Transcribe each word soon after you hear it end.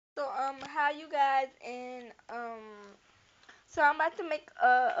So hi you guys, and so I'm about to make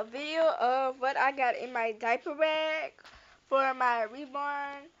a video of what I got in my diaper bag for my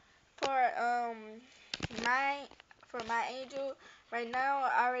reborn, for my for my angel. Right now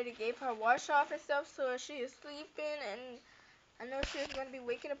I already gave her wash off and stuff, so she is sleeping, and I know she's gonna be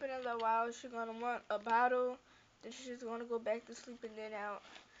waking up in a little while. She's gonna want a bottle, then she's gonna go back to sleep, and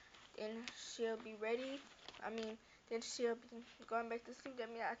then she'll be ready. I mean, then she'll be going back to sleep. That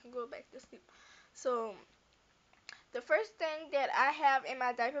means I can go back to sleep. So the first thing that I have in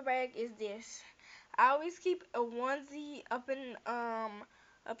my diaper bag is this. I always keep a onesie up in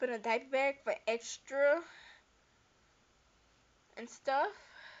a diaper bag for extra and stuff.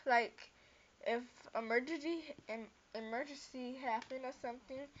 Like if emergency emergency happen or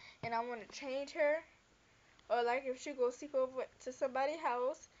something, and I want to change her, or like if she goes sleep over to somebody's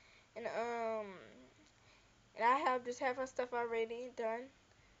house, and and I have her stuff already done.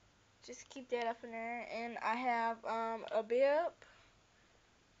 Just keep that up in there. And I have a bib,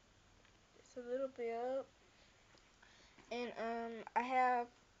 just a little bib, and I have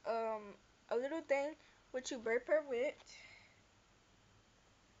um a little thing which you burp her with.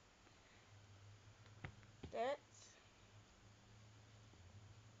 That's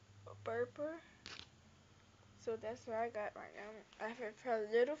a burper. So that's what I got right now. I have her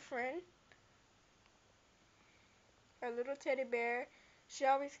little friend, her little teddy bear. She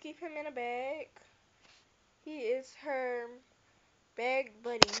always keep him in a bag. He is her bag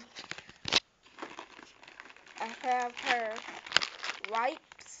buddy. I have her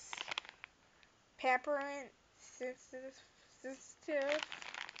wipes, pampering, sensitive.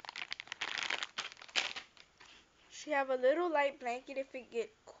 She have a little light blanket if it get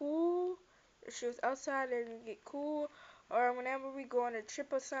cool. If she was outside and it get cool, or whenever we go on a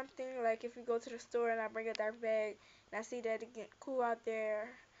trip or something, like if we go to the store and I bring a diaper bag and I see that it get cool out there,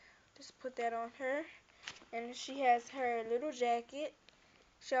 just put that on her. And she has her little jacket.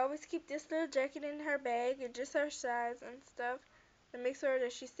 She always keep this little jacket in her bag, and just her size and stuff, to make sure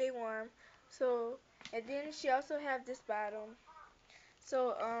that she stay warm. So, and then she also have this bottle.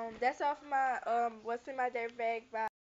 So that's all for my what's in my diaper bag. Bye.